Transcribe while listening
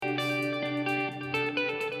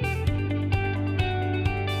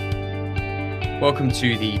Welcome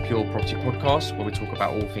to the Pure Property Podcast, where we talk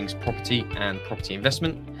about all things property and property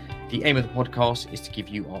investment. The aim of the podcast is to give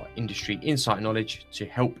you our industry insight knowledge to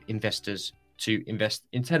help investors to invest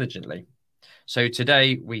intelligently. So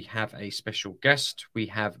today we have a special guest. We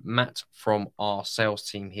have Matt from our sales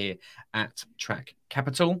team here at Track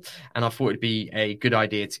Capital. And I thought it'd be a good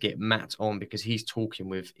idea to get Matt on because he's talking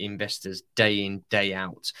with investors day in, day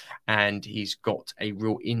out. And he's got a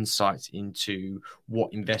real insight into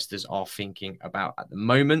what investors are thinking about at the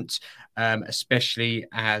moment, especially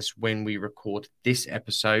as when we record this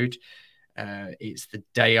episode. It's the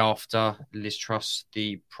day after Liz Truss,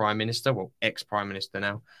 the Prime Minister, well, ex-Prime Minister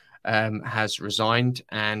now, has resigned,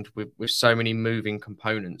 and with so many moving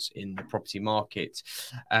components in the property market,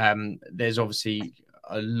 there's obviously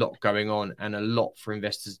a lot going on and a lot for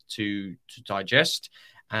investors to digest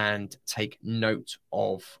and take note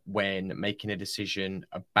of when making a decision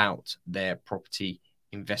about their property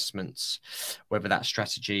investments, whether that's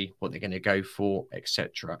strategy, what they're going to go for,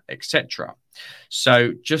 etc., etc.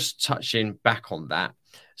 So just touching back on that.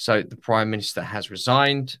 So the Prime Minister has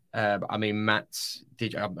resigned. Matt,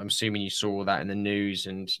 I'm assuming you saw that in the news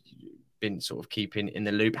and been sort of keeping in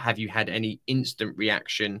the loop. Have you had any instant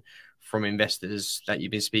reaction from investors that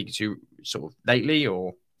you've been speaking to sort of lately,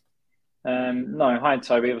 or? No, hi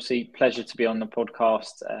Toby. Obviously, pleasure to be on the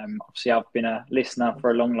podcast. Obviously, I've been a listener for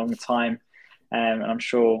a long, long time, and I'm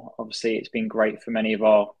sure, obviously, it's been great for many of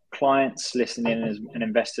our clients listening and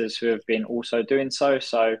investors who have been also doing so.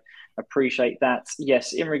 So appreciate that.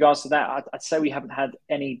 Yes, in regards to that, I'd say we haven't had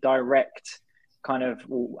any direct kind of,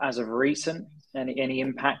 as of recent, any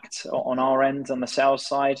impact on our end on the sales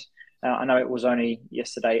side. I know it was only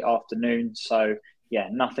yesterday afternoon, so yeah,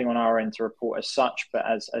 nothing on our end to report as such. But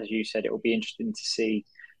as you said, it will be interesting to see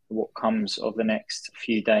what comes of the next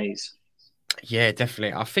few days. Yeah,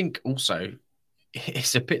 definitely. I think also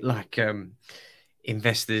it's a bit like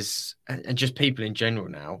investors and just people in general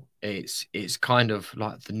now. It's kind of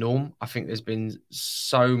like the norm. I think there's been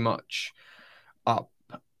so much up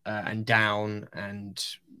and down, and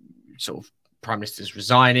sort of prime ministers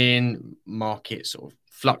resigning, market sort of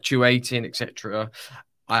fluctuating, etc.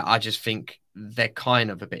 I just think they're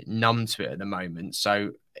kind of a bit numb to it at the moment.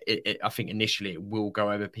 So I think initially it will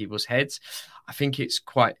go over people's heads. I think it's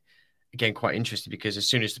quite interesting because as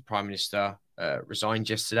soon as the Prime Minister resigned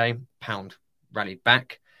yesterday, pound rallied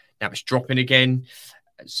back. Now it's dropping again.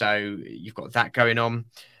 So you've got that going on.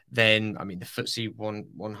 Then, the FTSE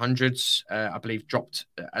 100s, I believe, dropped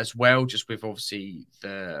as well, just with obviously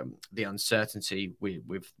the uncertainty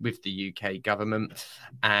with the UK government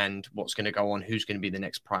and what's going to go on, who's going to be the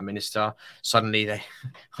next Prime Minister. Suddenly,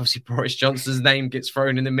 obviously Boris Johnson's name gets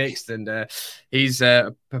thrown in the mix, and he's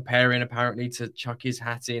preparing apparently to chuck his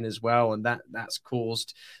hat in as well, and that's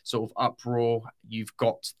caused sort of uproar. You've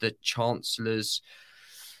got the Chancellor's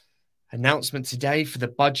announcement today for the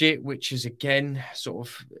budget, which has again sort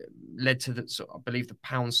of led to I believe the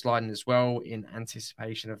pound sliding as well in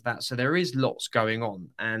anticipation of that. So there is lots going on,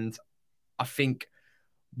 and I think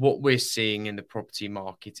what we're seeing in the property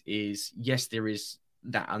market is, yes, there is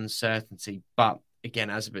that uncertainty, but again,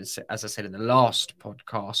 as I said in the last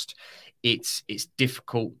podcast, it's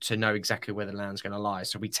difficult to know exactly where the land's going to lie.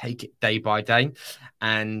 So we take it day by day,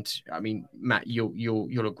 and Matt,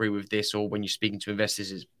 you'll agree with this, or when you're speaking to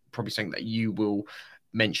investors, is probably something that you will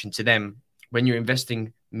mention to them when you're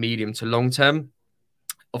investing medium to long term.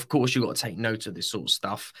 Of course, you've got to take note of this sort of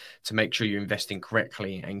stuff to make sure you're investing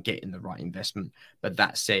correctly and getting the right investment. But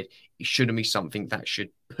that said, it shouldn't be something that should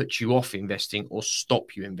put you off investing or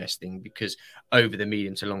stop you investing, because over the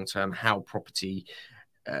medium to long term, how property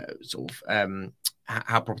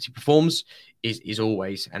performs is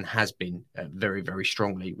always and has been very, very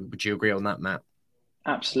strongly. Would you agree on that, Matt?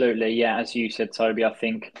 Absolutely, yeah. As you said, Toby, I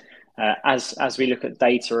think as we look at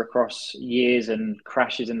data across years and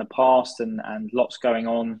crashes in the past and lots going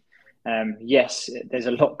on, yes, there's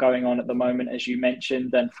a lot going on at the moment, as you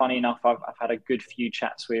mentioned. And funny enough, I've had a good few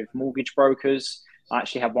chats with mortgage brokers. I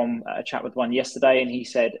actually had a chat with one yesterday, and he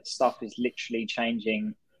said stuff is literally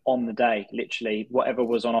changing on the day. Literally, whatever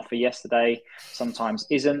was on offer yesterday sometimes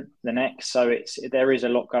isn't the next. So there is a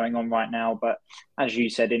lot going on right now. But as you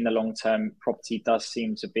said, in the long term, property does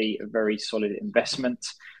seem to be a very solid investment.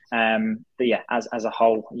 But yeah, as a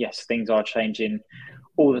whole, yes, things are changing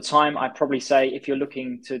all the time. I'd probably say if you're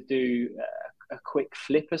looking to do a quick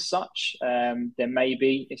flip as such, then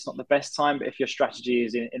maybe it's not the best time. But if your strategy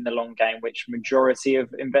is in the long game, which majority of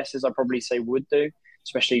investors I probably say would do,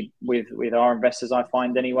 especially with our investors, I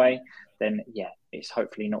find anyway, then yeah, it's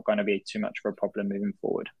hopefully not going to be too much of a problem moving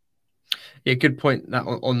forward. Yeah, good point. That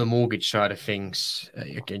on the mortgage side of things,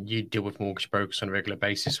 again, you deal with mortgage brokers on a regular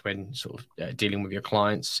basis when sort of dealing with your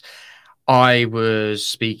clients. I was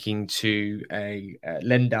speaking to a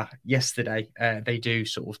lender yesterday. They do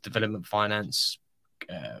sort of development finance,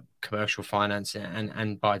 commercial finance,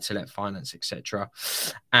 and buy to let finance, etc.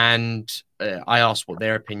 And I asked what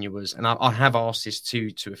their opinion was, and I have asked this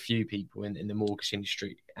to a few people in the mortgage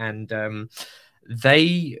industry, and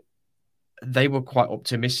they they were quite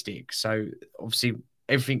optimistic. So obviously,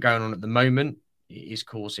 everything going on at the moment is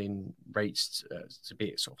causing rates to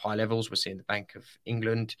be at sort of high levels. We're seeing the Bank of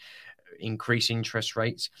England increase interest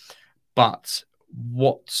rates, but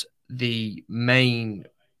what the main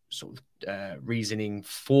sort of reasoning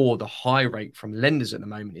for the high rate from lenders at the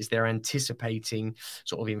moment is they're anticipating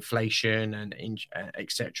sort of inflation and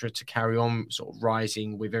etc. to carry on sort of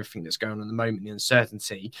rising with everything that's going on at the moment, the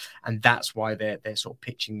uncertainty, and that's why they're sort of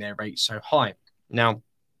pitching their rates so high. Now,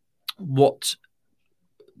 what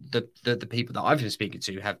the people that I've been speaking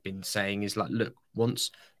to have been saying is like, look,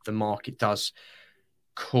 once the market does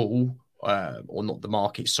cool, or not the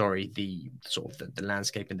market, sorry, the sort of the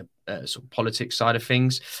landscape and the sort of politics side of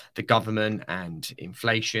things, the government and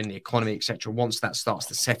inflation, the economy, etc. Once that starts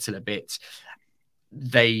to settle a bit,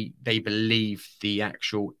 they believe the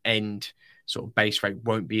actual end sort of base rate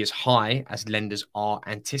won't be as high as lenders are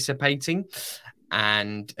anticipating,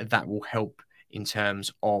 and that will help in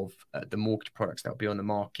terms of the mortgage products that will be on the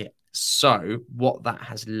market. So what that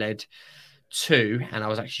has led to, and I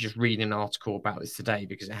was actually just reading an article about this today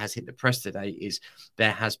because it has hit the press today, is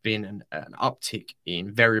there has been an uptick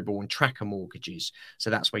in variable and tracker mortgages. So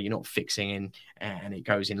that's where you're not fixing in and it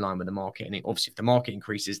goes in line with the market. And obviously, if the market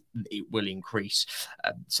increases, it will increase.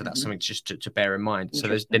 So that's something just to bear in mind. So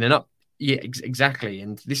there's been an up. Yeah, exactly.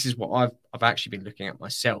 And this is what I've actually been looking at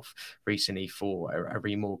myself recently for a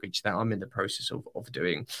remortgage that I'm in the process of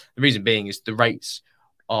doing. The reason being is the rates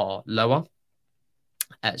are lower.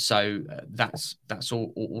 So that's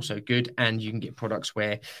also good, and you can get products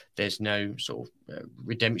where there's no sort of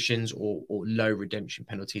redemptions or low redemption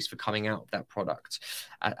penalties for coming out of that product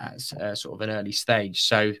at sort of an early stage.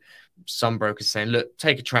 So some brokers saying, look,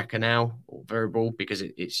 take a tracker now or variable because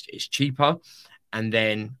it's cheaper, and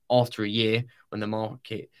then after a year when the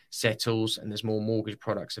market settles and there's more mortgage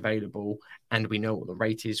products available and we know what the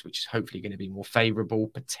rate is, which is hopefully going to be more favorable,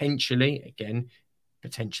 potentially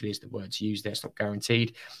is the word to use there, it's not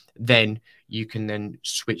guaranteed, then you can then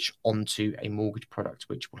switch onto a mortgage product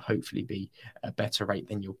which will hopefully be a better rate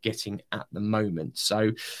than you're getting at the moment.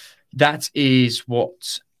 So that is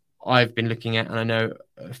what I've been looking at, and I know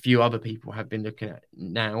a few other people have been looking at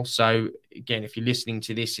now. So again, if you're listening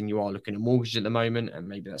to this and you are looking at mortgage at the moment, and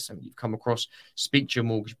maybe that's something you've come across, speak to your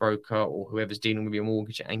mortgage broker or whoever's dealing with your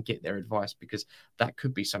mortgage and get their advice, because that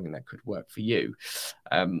could be something that could work for you.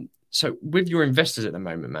 So with your investors at the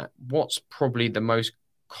moment, Matt, what's probably the most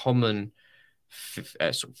common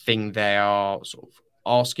sort of thing they are sort of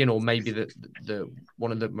asking, or maybe the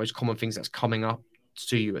one of the most common things that's coming up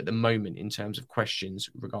to you at the moment in terms of questions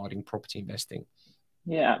regarding property investing?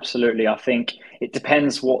 Yeah, absolutely. I think it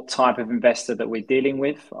depends what type of investor that we're dealing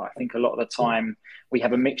with. I think a lot of the time we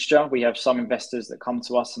have a mixture. We have some investors that come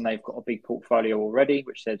to us and they've got a big portfolio already,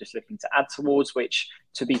 which they're just looking to add towards, which,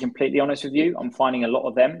 to be completely honest with you, I'm finding a lot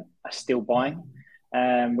of them are still buying,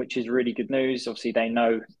 which is really good news. Obviously, they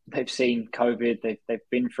know they've seen COVID. They've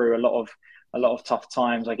been through a lot of tough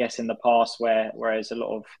times, I guess, in the past, whereas a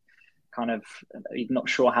lot of kind of not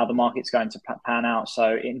sure how the market's going to pan out.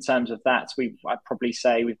 So in terms of that, I'd probably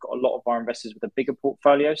say we've got a lot of our investors with a bigger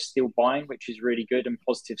portfolio still buying, which is really good and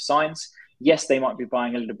positive signs. Yes, they might be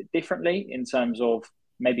buying a little bit differently in terms of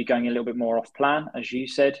maybe going a little bit more off plan, as you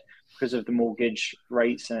said, because of the mortgage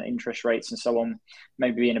rates and interest rates and so on,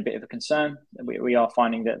 maybe being a bit of a concern. We are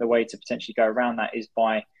finding that the way to potentially go around that is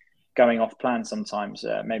by going off plan sometimes,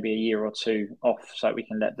 maybe a year or two off, so we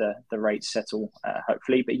can let the rates settle,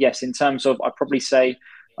 hopefully. But yes, in terms of, I'd probably say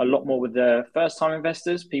a lot more with the first time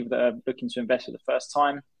investors, people that are looking to invest for the first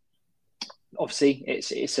time. Obviously,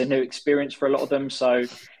 it's a new experience for a lot of them, so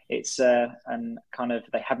it's and kind of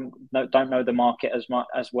they don't know the market as much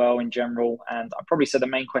as well in general. And I'd probably say the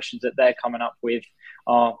main questions that they're coming up with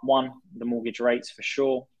are, one, the mortgage rates for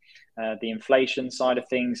sure, the inflation side of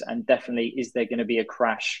things, and definitely, is there going to be a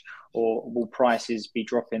crash, or will prices be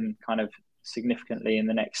dropping kind of significantly in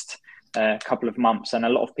the next couple of months? And a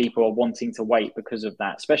lot of people are wanting to wait because of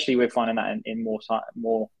that, especially we're finding that in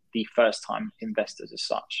more the first time investors as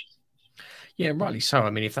such. Yeah, rightly so. I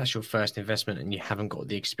mean, if that's your first investment and you haven't got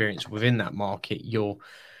the experience within that market, you're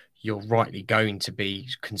rightly going to be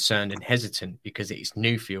concerned and hesitant because it's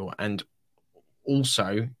new for you, and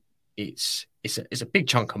also it's it's a big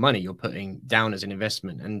chunk of money you're putting down as an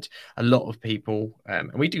investment, and a lot of people,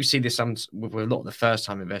 and we do see this some with a lot of the first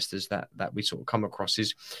time investors that we sort of come across,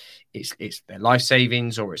 is it's their life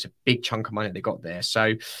savings, or it's a big chunk of money they got there.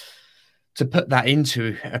 So to put that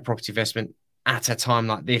into a property investment at a time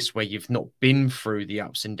like this, where you've not been through the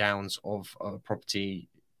ups and downs of a property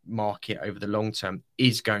market over the long term,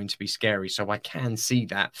 is going to be scary. So I can see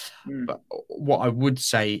that. But what I would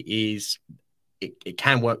say is it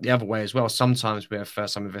can work the other way as well. Sometimes we have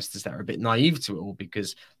first time investors that are a bit naive to it all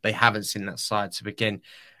because they haven't seen that side. So again,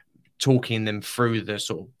 talking them through the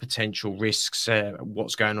sort of potential risks,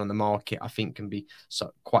 what's going on in the market, I think can be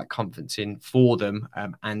quite comforting for them,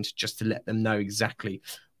 and just to let them know exactly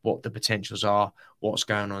what the potentials are, what's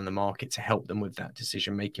going on in the market, to help them with that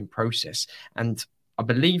decision-making process. And I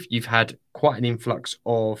believe you've had quite an influx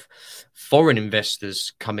of foreign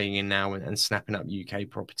investors coming in now and snapping up UK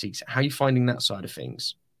properties. How are you finding that side of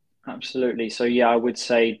things? Absolutely. So yeah, I would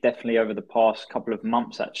say definitely over the past couple of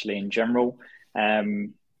months, actually, in general.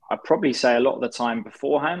 I'd probably say a lot of the time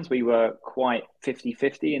beforehand, we were quite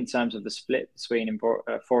 50-50 in terms of the split between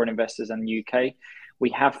foreign investors and the UK. We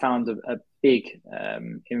have found a big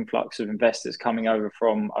influx of investors coming over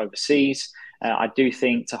from overseas. I do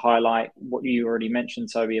think, to highlight what you already mentioned,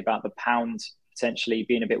 Toby, about the pound potentially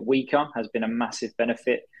being a bit weaker, has been a massive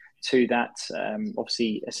benefit to that.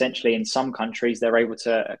 Obviously, essentially, in some countries, they're able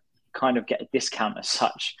to kind of get a discount as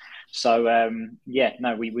such. So yeah,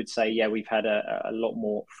 no, we would say, yeah, we've had a lot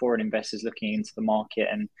more foreign investors looking into the market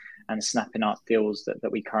and snapping up deals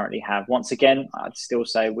that we currently have. Once again, I'd still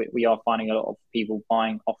say we are finding a lot of people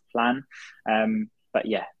buying off plan. But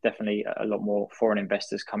yeah, definitely a lot more foreign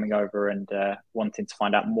investors coming over and wanting to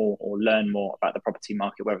find out more or learn more about the property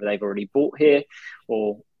market, whether they've already bought here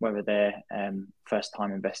or whether they're first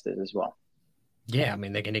time investors as well. Yeah, I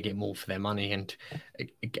mean, they're going to get more for their money, and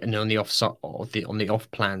on the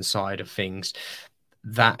off plan side of things,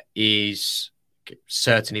 that is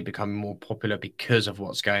certainly becoming more popular because of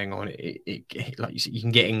what's going on. Like you said, you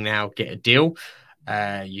can get a deal.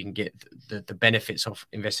 You can get the benefits of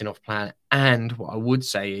investing off plan. And what I would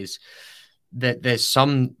say is that there's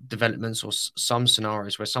some developments or some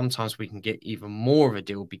scenarios where sometimes we can get even more of a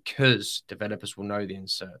deal because developers will know the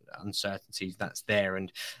uncertainties that's there,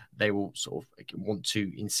 and they will sort of want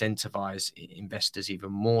to incentivize investors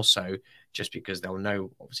even more so, just because they'll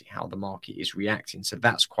know obviously how the market is reacting. So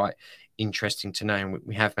that's quite interesting to know, and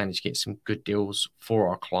we have managed to get some good deals for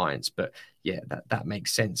our clients. But yeah, that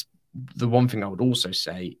makes sense. The one thing I would also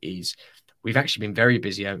say is we've actually been very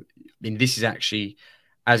busy. I mean, this is actually,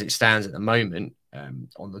 as it stands at the moment,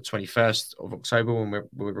 on the 21st of October, when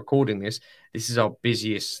we're recording this, this is our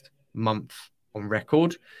busiest month on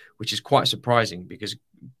record, which is quite surprising, because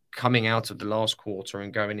coming out of the last quarter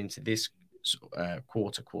and going into this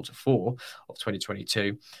quarter four of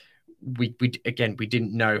 2022, we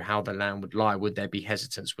didn't know how the land would lie. Would there be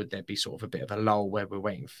hesitance? Would there be sort of a bit of a lull where we're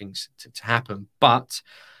waiting for things to happen? But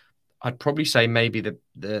I'd probably say maybe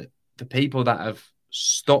the people that have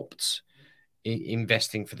stopped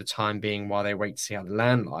investing for the time being while they wait to see how the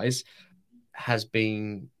land lies has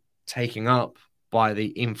been taken up by the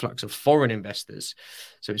influx of foreign investors.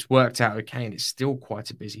 So it's worked out okay, and it's still quite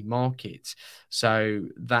a busy market. So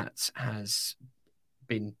that has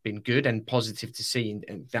been good and positive to see,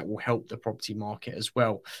 and that will help the property market as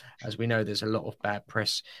well. As we know, there's a lot of bad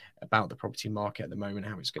press about the property market at the moment,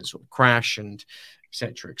 how it's going to sort of crash and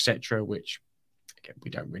et cetera, which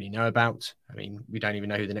we don't really know about. I mean, we don't even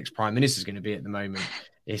know who the next prime minister is going to be at the moment.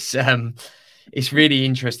 It's really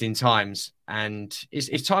interesting times, and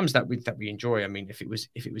it's times that we enjoy. I mean, if it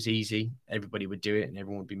was easy, everybody would do it, and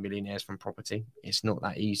everyone would be millionaires from property. It's not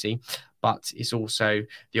that easy, but it's also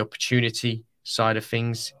the opportunity side of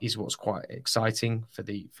things is what's quite exciting for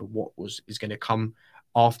what is going to come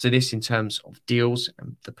after this in terms of deals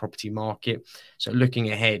and the property market. So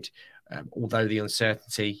looking ahead, although the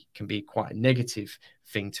uncertainty can be quite a negative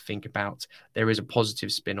thing to think about, there is a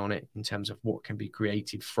positive spin on it in terms of what can be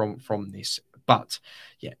created from this. But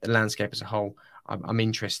yeah, the landscape as a whole, I'm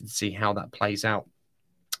interested to see how that plays out.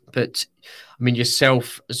 But I mean,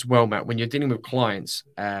 yourself as well, Matt, when you're dealing with clients,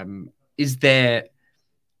 is there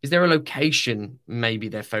a location maybe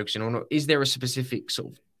they're focusing on, or is there a specific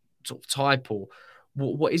sort of type, or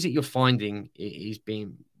what is it you're finding is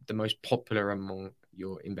being the most popular among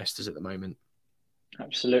your investors at the moment?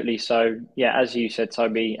 Absolutely. So yeah, as you said,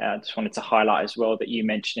 Toby, I just wanted to highlight as well that you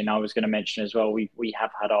mentioned, and I was going to mention as well, we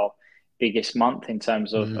have had our biggest month in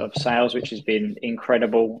terms of sales, which has been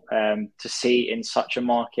incredible to see in such a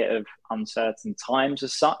market of uncertain times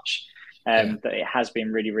as such. that it has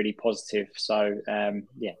been really, really positive. So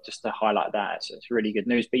just to highlight that, it's really good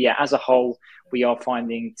news. But yeah, as a whole, we are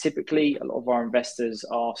finding typically a lot of our investors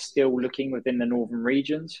are still looking within the northern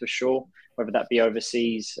regions for sure, whether that be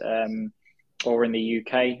overseas or in the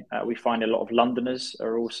UK. We find a lot of Londoners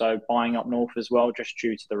are also buying up north as well, just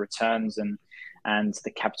due to the returns and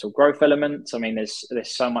the capital growth element. I mean, there's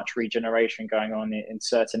so much regeneration going on in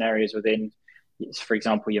certain areas within, for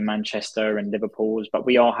example, your Manchester and Liverpool's, but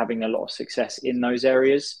we are having a lot of success in those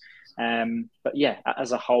areas. But yeah,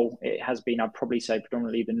 as a whole, it has been, I'd probably say,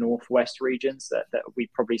 predominantly the northwest regions that we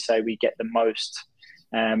probably say we get the most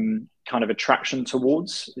kind of attraction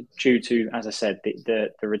towards, due to, as I said, the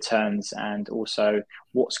returns and also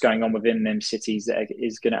what's going on within them cities that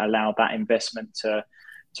is going to allow that investment to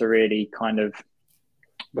really kind of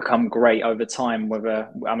become great over time.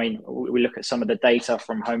 I mean, we look at some of the data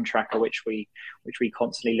from Home Tracker, which we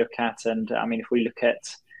constantly look at, and I mean, if we look at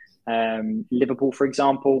Liverpool, for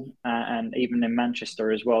example, and even in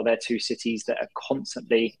Manchester as well, they're two cities that are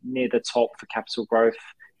constantly near the top for capital growth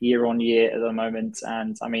year on year at the moment.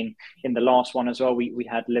 And I mean, in the last one as well, we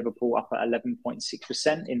had Liverpool up at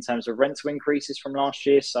 11.6% in terms of rental increases from last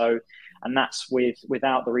year. So, and that's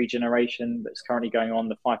without the regeneration that's currently going on,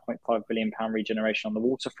 the £5.5 billion regeneration on the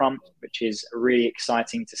waterfront, which is really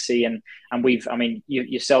exciting to see. And I mean,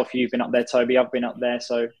 you've been up there, Toby, I've been up there.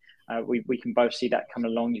 So we can both see that coming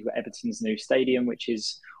along. You've got Everton's new stadium, which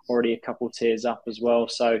is already a couple tiers up as well.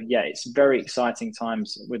 So yeah, it's very exciting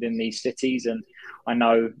times within these cities. And I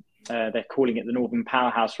know they're calling it the Northern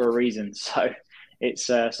Powerhouse for a reason. So it's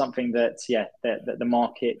something that the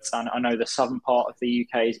market, and I know the southern part of the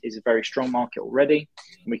UK is a very strong market already.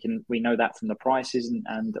 We know that from the prices,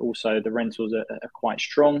 and also the rentals are quite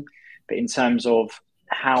strong. But in terms of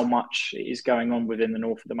how much is going on within the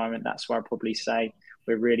north at the moment, that's where I'd probably say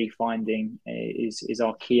we're really finding is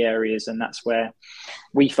our key areas, and that's where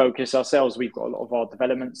we focus ourselves. We've got a lot of our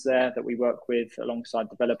developments there that we work with alongside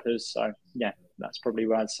developers. So yeah, that's probably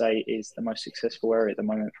where I'd say is the most successful area at the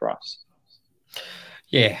moment for us.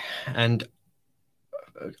 Yeah, and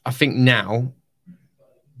I think now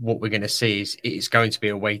what we're going to see is it's going to be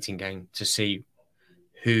a waiting game to see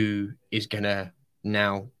who is going to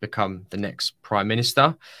now become the next prime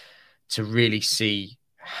minister, to really see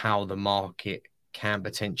how the market can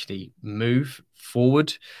potentially move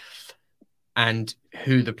forward, and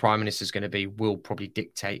who the prime minister is going to be will probably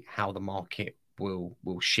dictate how the market will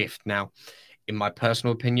shift. Now, in my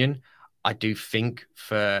personal opinion, I do think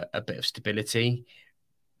for a bit of stability,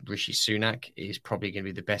 Rishi Sunak is probably going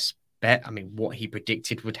to be the best bet. I mean, what he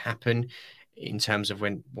predicted would happen in terms of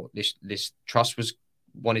what this trust was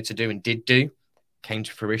wanted to do and did do came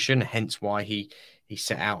to fruition, hence why he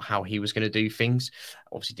set out how he was going to do things.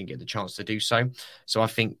 Obviously didn't get the chance to do so. So I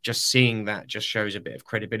think just seeing that just shows a bit of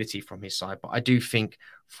credibility from his side. But I do think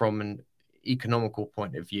from an economical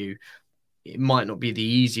point of view, it might not be the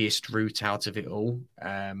easiest route out of it all,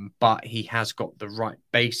 but he has got the right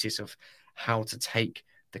basis of how to take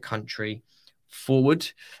the country forward.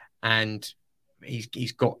 And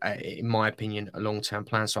he's got, in my opinion, a long-term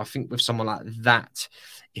plan. So I think with someone like that,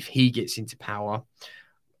 if he gets into power,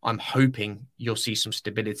 I'm hoping you'll see some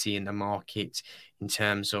stability in the market in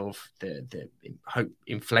terms of the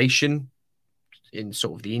inflation in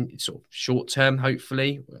sort of the short term,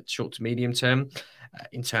 hopefully short to medium term,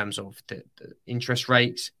 in terms of the interest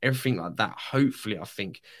rates, everything like that. Hopefully, I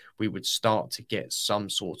think we would start to get some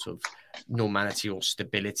sort of normality or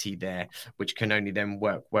stability there, which can only then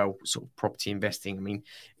work well sort of property investing. I mean,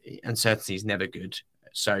 uncertainty is never good.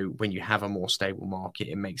 So when you have a more stable market,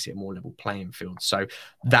 it makes it a more level playing field. So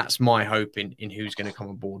that's my hope in who's going to come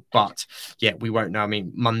on board. But yeah, we won't know. I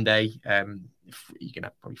mean, Monday, you're going to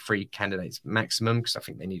have probably 3 candidates maximum, because I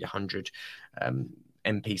think they need 100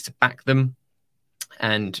 MPs to back them.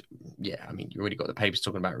 And yeah, I mean, you already got the papers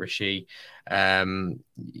talking about Rishi.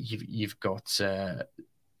 You've got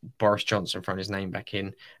Boris Johnson throwing his name back in.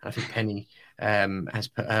 And I think Penny has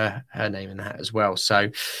put her name in that as well. So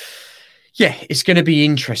yeah, it's going to be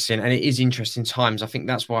interesting, and it is interesting times. I think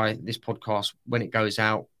that's why this podcast, when it goes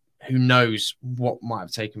out, who knows what might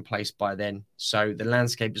have taken place by then. So the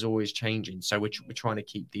landscape is always changing. So we're trying to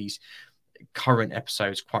keep these current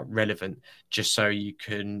episodes quite relevant, just so you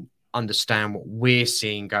can understand what we're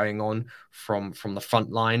seeing going on from the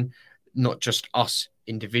front line, not just us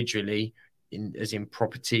individually, as in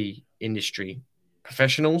property industry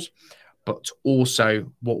professionals, but also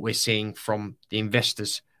what we're seeing from the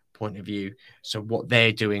investors' point of view. So what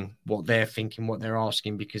they're doing, what they're thinking, what they're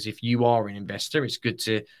asking, because if you are an investor, it's good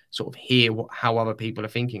to sort of hear how other people are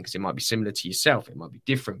thinking, because it might be similar to yourself. It might be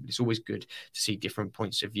different, but it's always good to see different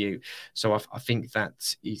points of view. So I think that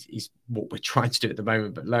is what we're trying to do at the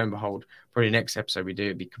moment. But lo and behold, probably the next episode we do,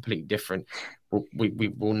 it'll be completely different. We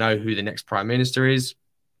will know who the next prime minister is.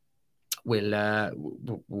 We'll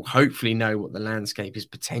hopefully know what the landscape is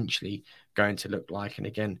potentially going to look like. And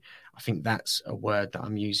again, I think that's a word that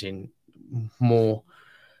I'm using more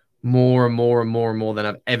and more than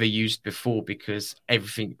I've ever used before, because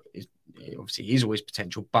everything obviously is always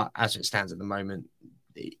potential, but as it stands at the moment,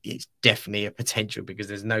 it's definitely a potential because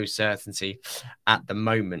there's no certainty at the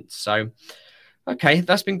moment. So, okay,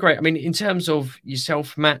 that's been great. I mean, in terms of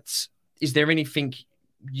yourself, Matt, is there anything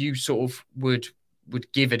you sort of would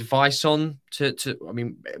give advice on to I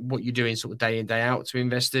mean, what you're doing sort of day in, day out to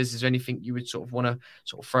investors? Is there anything you would sort of want to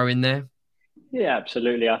sort of throw in there? Yeah,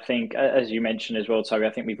 absolutely. I think, as you mentioned as well, Toby,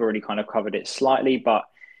 I think we've already kind of covered it slightly, but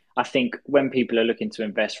I think when people are looking to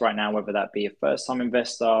invest right now, whether that be a first-time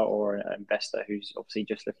investor or an investor who's obviously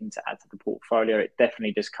just looking to add to the portfolio, it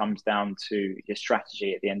definitely just comes down to your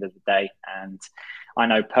strategy at the end of the day. And I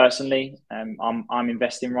know personally, I'm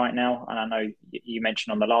investing right now, and I know you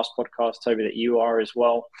mentioned on the last podcast, Toby, that you are as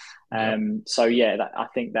well. So yeah, I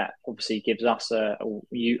think that obviously gives us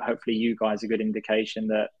hopefully you guys a good indication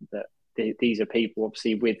that these are people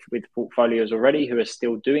obviously with portfolios already who are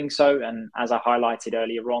still doing so. And as I highlighted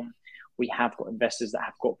earlier on, we have got investors that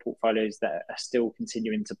have got portfolios that are still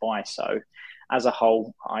continuing to buy. So as a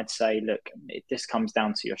whole, I'd say, look, this comes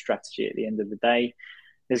down to your strategy at the end of the day.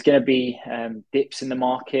 There's going to be dips in the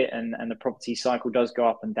market, and the property cycle does go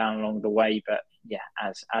up and down along the way. But yeah,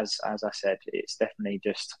 as I said, it's definitely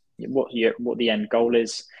just what the end goal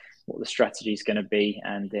is, what the strategy is going to be,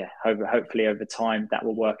 and yeah, hopefully over time that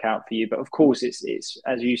will work out for you. But of course, it's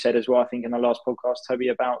as you said as well, I think in the last podcast, Toby,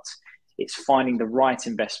 about it's finding the right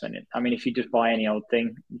investment. I mean, if you just buy any old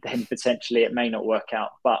thing, then potentially it may not work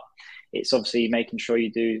out. But it's obviously making sure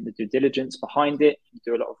you do the due diligence behind it. You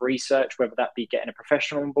do a lot of research, whether that be getting a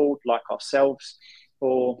professional on board like ourselves,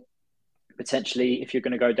 or potentially if you're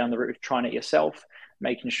going to go down the route of trying it yourself,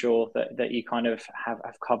 making sure that you kind of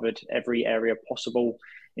have covered every area possible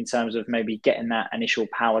in terms of maybe getting that initial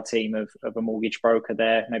power team of a mortgage broker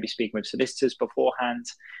there, maybe speaking with solicitors beforehand,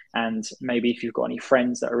 and maybe if you've got any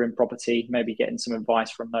friends that are in property, maybe getting some advice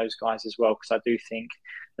from those guys as well, because I do think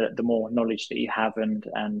that the more knowledge that you have, and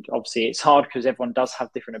obviously it's hard because everyone does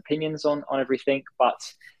have different opinions on everything, but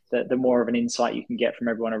the more of an insight you can get from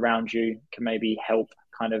everyone around you can maybe help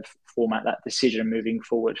kind of format that decision moving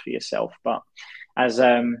forward for yourself. But as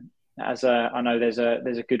I know there's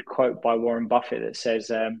a good quote by Warren Buffett that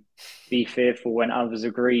says, be fearful when others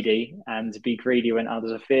are greedy and be greedy when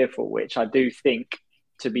others are fearful, which I do think,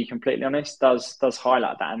 to be completely honest, does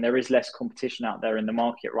highlight that. And there is less competition out there in the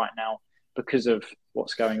market right now because of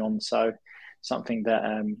what's going on. So something that,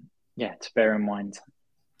 to bear in mind.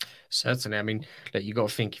 Certainly. I mean, look, you've got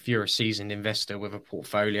to think, if you're a seasoned investor with a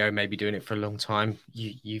portfolio, maybe doing it for a long time,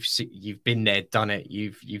 you've been there, done it.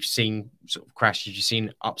 You've seen sort of crashes, you've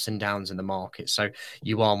seen ups and downs in the market, so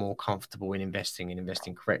you are more comfortable in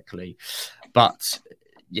investing correctly. But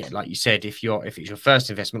yeah, like you said, if it's your first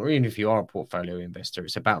investment, or even if you are a portfolio investor,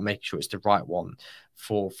 it's about making sure it's the right one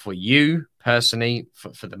for you personally,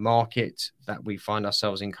 for the market that we find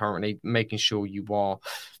ourselves in currently, making sure you are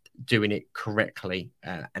doing it correctly,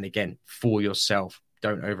 and again, for yourself.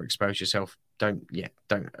 Don't overexpose yourself, don't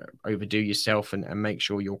overdo yourself, and make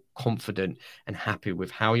sure you're confident and happy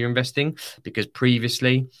with how you're investing, because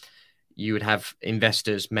previously you would have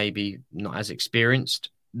investors maybe not as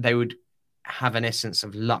experienced. They would have an essence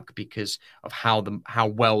of luck because of how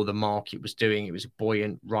well the market was doing. It was a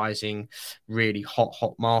buoyant, rising, really hot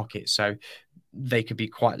market, so they could be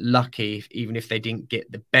quite lucky even if they didn't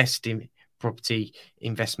get the best property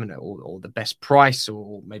investment or the best price,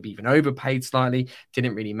 or maybe even overpaid slightly.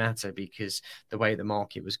 Didn't really matter, because the way the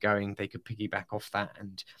market was going, they could piggyback off that,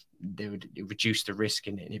 and they would reduce the risk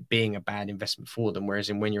in it being a bad investment for them.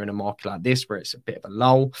 Whereas when you're in a market like this, where it's a bit of a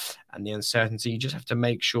lull and the uncertainty, you just have to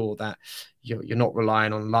make sure that you're not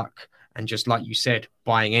relying on luck. And just like you said,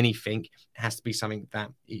 buying anything, it has to be something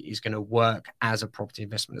that is going to work as a property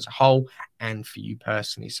investment as a whole and for you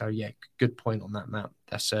personally. So yeah, good point on that, Matt.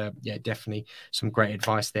 That's definitely some great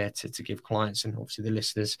advice there to give clients and obviously the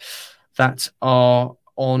listeners that are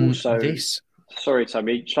on also, this. Sorry,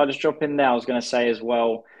 Toby, should I just drop in there? I was going to say as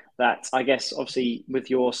well that I guess obviously with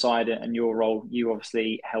your side and your role, you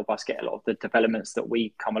obviously help us get a lot of the developments that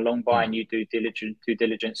we come along by, and you do due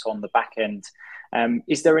diligence on the back end.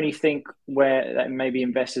 Is there anything where that maybe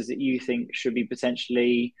investors that you think should be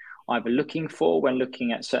potentially either looking for when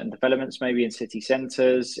looking at certain developments, maybe in city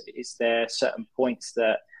centres? Is there certain points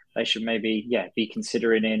that they should maybe be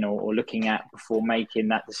considering in or looking at before making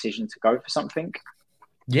that decision to go for something?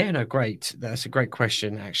 Yeah, no, great. That's a great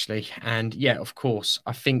question, actually. And yeah, of course,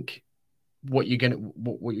 I think what you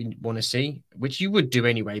want to see, which you would do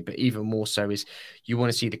anyway, but even more so, is you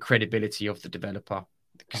want to see the credibility of the developer.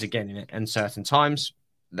 Because again, in uncertain times,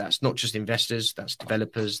 that's not just investors, that's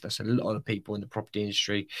developers, that's a lot of people in the property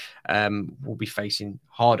industry will be facing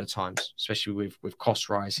harder times, especially with costs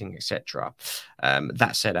rising, etc.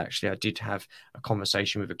 That said, actually, I did have a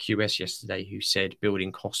conversation with a QS yesterday who said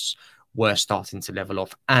building costs were starting to level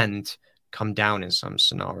off and come down in some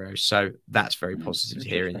scenarios. So that's very positive to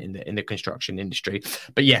hear in the construction industry.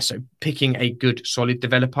 But yeah, so picking a good solid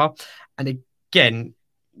developer, and again,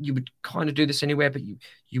 you would kind of do this anywhere, but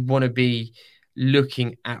you want to be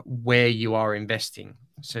looking at where you are investing.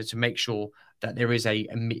 So to make sure that there is I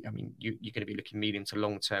mean, you're going to be looking medium to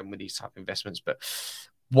long term with these type of investments, but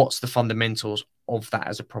what's the fundamentals of that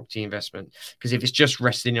as a property investment? Because if it's just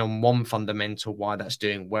resting on one fundamental, why that's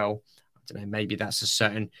doing well, I don't know, maybe that's a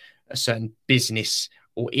certain business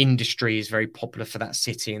or industry is very popular for that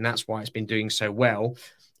city, and that's why it's been doing so well.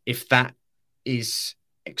 If that is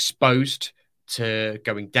exposed to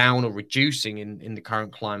going down or reducing in the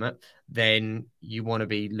current climate, then you want to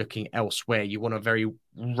be looking elsewhere. You want a very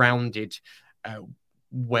rounded,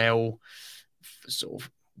 well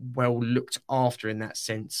looked after in that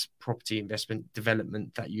sense property investment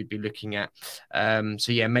development that you'd be looking at.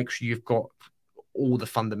 So yeah, make sure you've got all the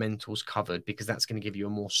fundamentals covered, because that's going to give you a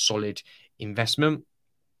more solid investment.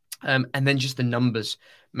 And then just the numbers,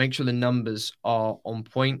 make sure the numbers are on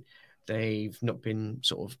point. They've not been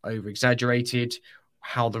sort of over exaggerated,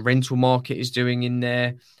 how the rental market is doing in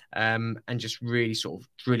there, and just really sort of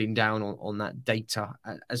drilling down on that data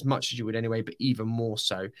as much as you would anyway, but even more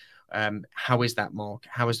so. How is that market?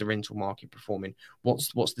 How is the rental market performing?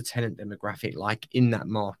 What's the tenant demographic like in that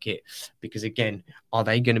market? Because again, are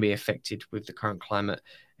they going to be affected with the current climate?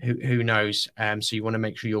 Who knows? So you want to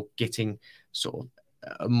make sure you're getting sort of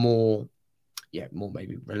a more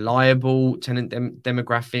maybe reliable tenant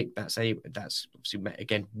demographic that's obviously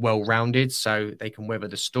again well-rounded, so they can weather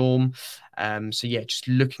the storm. So yeah, just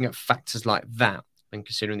looking at factors like that and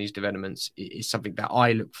considering these developments is something that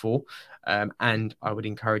I look for, and I would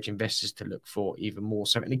encourage investors to look for even more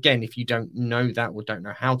so. And again, if you don't know that or don't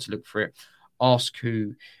know how to look for it, ask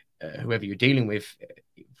whoever you're dealing with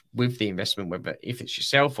the investment, whether if it's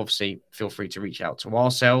yourself, obviously feel free to reach out to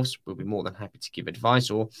ourselves. We'll be more than happy to give advice.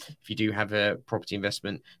 Or if you do have a property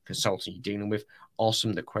investment consultant you're dealing with, ask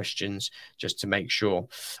them the questions just to make sure.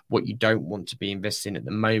 What you don't want to be investing in at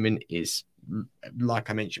the moment is, like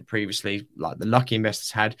I mentioned previously, like the lucky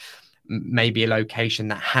investors had, maybe a location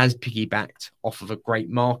that has piggybacked off of a great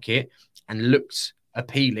market and looked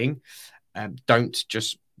appealing. Don't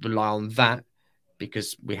just rely on that,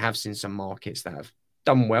 because we have seen some markets that have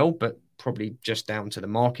done well, but probably just down to the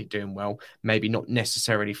market doing well, maybe not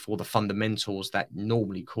necessarily for the fundamentals that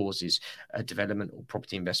normally causes a development or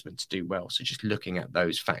property investment to do well. So just looking at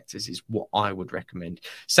those factors is what I would recommend.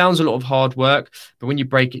 Sounds a lot of hard work, but when you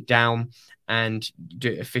break it down and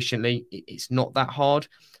do it efficiently, it's not that hard.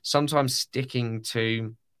 Sometimes sticking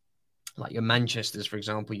to like your Manchesters, for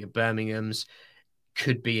example, your Birminghams,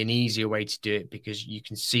 could be an easier way to do it, because you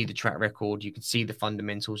can see the track record, you can see the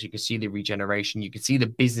fundamentals, you can see the regeneration, you can see the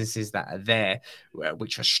businesses that are there,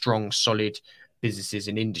 which are strong, solid businesses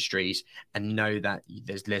and industries, and know that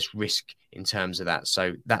there's less risk in terms of that.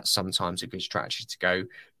 So that's sometimes a good strategy to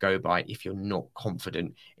go by if you're not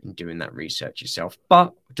confident in doing that research yourself.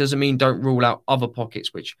 But it doesn't mean don't rule out other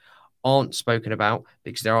pockets which aren't spoken about,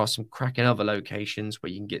 because there are some cracking other locations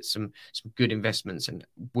where you can get some good investments and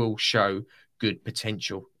will show good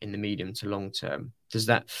potential in the medium to long term. Does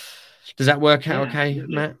that work out okay,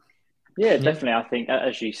 Matt? Yeah, definitely. I think,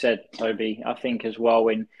 as you said, Toby, I think as well,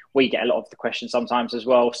 when we get a lot of the questions sometimes as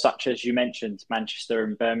well, such as you mentioned, Manchester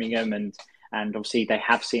and Birmingham, and obviously they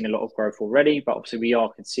have seen a lot of growth already, but obviously we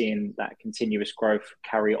are seeing that continuous growth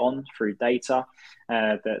carry on through data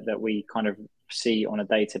that we kind of see on a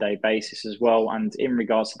day-to-day basis as well. And in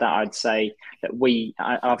regards to that, I'd say that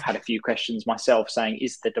I've had a few questions myself saying,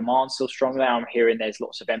 is the demand still strong there? I'm hearing there's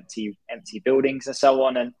lots of empty buildings and so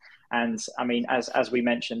on. And I mean, as we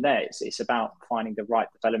mentioned there, it's about finding the right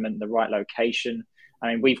development, the right location. I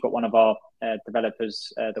mean, we've got one of our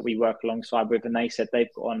developers that we work alongside with, and they said they've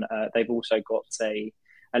also got a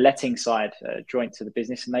letting side joint to the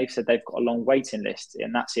business, and they've said they've got a long waiting list,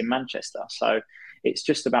 and that's in Manchester. So it's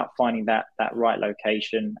just about finding that right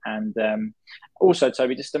location. And also,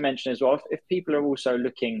 Toby, just to mention as well, if people are also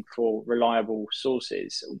looking for reliable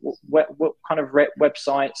sources, what kind of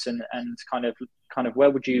websites and kind of where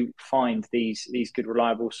would you find these good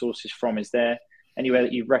reliable sources from? Is there anywhere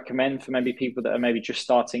that you recommend for maybe people that are maybe just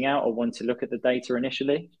starting out or want to look at the data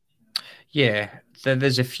initially? Yeah,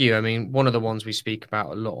 there's a few. I mean, one of the ones we speak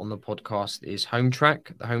about a lot on the podcast is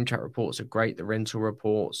HomeTrack. The HomeTrack reports are great. The rental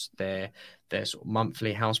reports, their sort of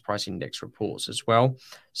monthly house price index reports as well.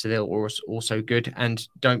 So they're also good. And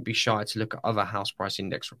don't be shy to look at other house price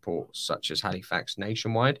index reports, such as Halifax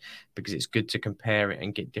Nationwide, because it's good to compare it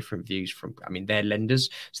and get different views from, I mean, they're lenders,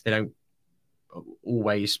 so they don't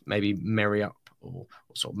always maybe marry up or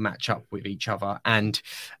sort of match up with each other and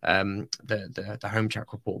the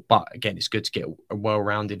HomeTrack report. But again, it's good to get a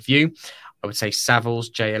well-rounded view. I would say Savills,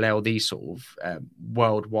 JLL, these sort of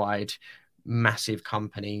worldwide massive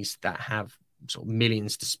companies that have sort of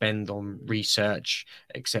millions to spend on research,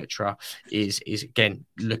 etc., is again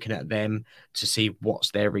looking at them to see what's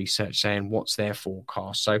their research saying, what's their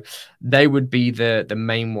forecast. So they would be the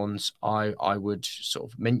main ones I would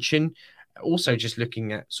sort of mention. Also, just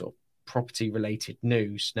looking at sort of property related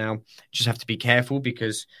news. Now, just have to be careful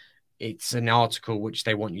because it's an article which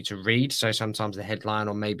they want you to read. So sometimes the headline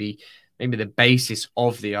or maybe the basis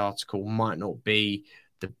of the article might not be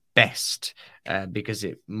the best because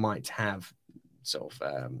it might have sort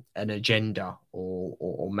of an agenda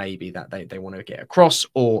or maybe that they want to get across,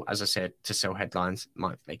 or as I said, to sell headlines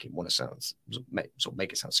might make it want to sound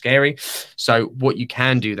make it sound scary. So what you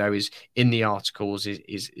can do though is in the articles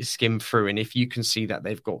is skim through, and if you can see that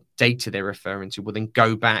they've got data they're referring to, well then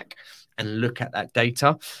go back and look at that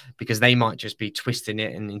data, because they might just be twisting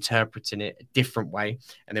it and interpreting it a different way,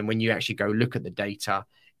 and then when you actually go look at the data,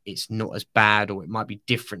 it's not as bad, or it might be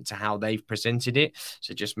different to how they've presented it.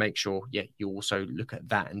 So just make sure, you also look at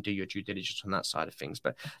that and do your due diligence on that side of things.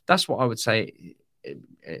 But that's what I would say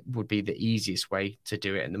it would be the easiest way to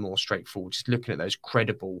do it and the more straightforward, just looking at those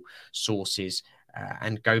credible sources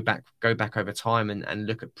and go back over time and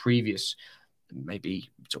look at previous maybe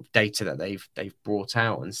sort of data that they've brought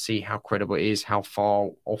out and see how credible it is, how far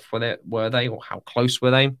off were they or how close were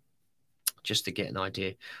they, just to get an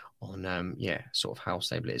idea on sort of how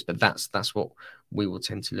stable it is. But that's what we will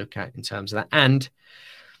tend to look at in terms of that. And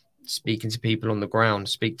speaking to people on the ground,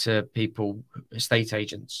 speak to people, estate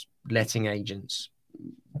agents, letting agents,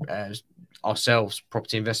 ourselves,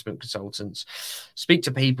 property investment consultants, speak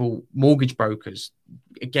to people, mortgage brokers,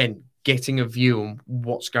 again, getting a view on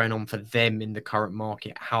what's going on for them in the current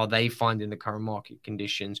market, how they find in the current market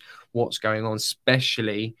conditions, what's going on,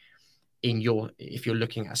 especially if you're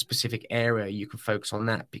looking at a specific area, you can focus on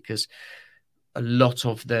that, because a lot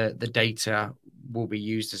of the data will be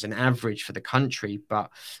used as an average for the country.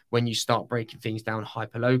 But when you start breaking things down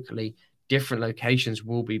hyperlocally, different locations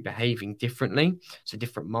will be behaving differently. So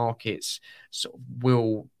different markets sort of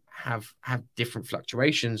will have different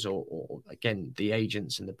fluctuations, or again, the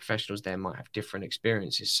agents and the professionals there might have different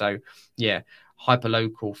experiences. So yeah,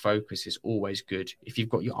 hyperlocal focus is always good. If you've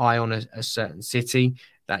got your eye on a certain city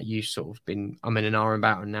that you sort of been I'm in an hour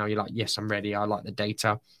about, and now you're like, yes, I'm ready, I like the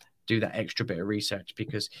data, do that extra bit of research,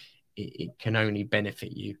 because it can only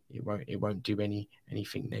benefit you. It won't do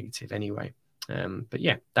anything negative anyway. But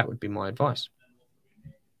yeah, that would be my advice.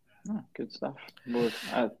 Oh, good stuff. Well,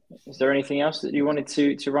 is there anything else that you wanted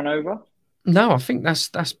to run over? No, I think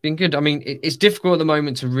that's been good. I mean, it's difficult at the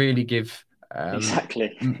moment to really give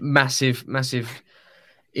exactly massive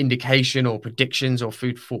indication or predictions or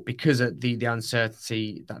food for thought because of the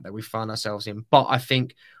uncertainty that we find ourselves in. But I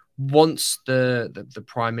think once the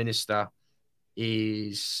Prime Minister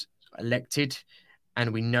is elected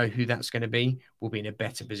and we know who that's going to be, we'll be in a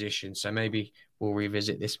better position. So maybe we'll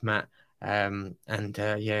revisit this, Matt.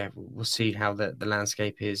 We'll see how the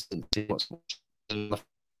landscape is and see what's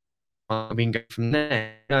we can go from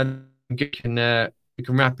there. We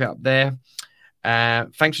can wrap it up there.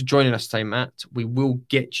 Thanks for joining us today, Matt. We will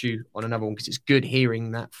get you on another one because it's good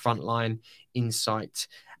hearing that frontline insight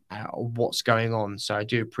of what's going on. So I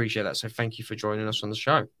do appreciate that. So thank you for joining us on the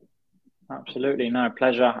show. Absolutely. No,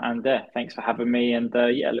 pleasure. And thanks for having me. And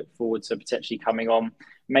look forward to potentially coming on.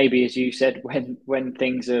 Maybe, as you said, when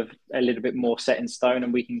things are a little bit more set in stone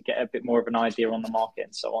and we can get a bit more of an idea on the market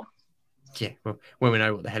and so on. Yeah, well, when we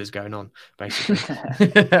know what the hell is going on, basically.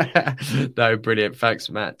 No, brilliant. Thanks,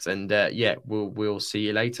 Matt. And we'll see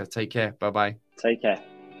you later. Take care. Bye-bye. Take care.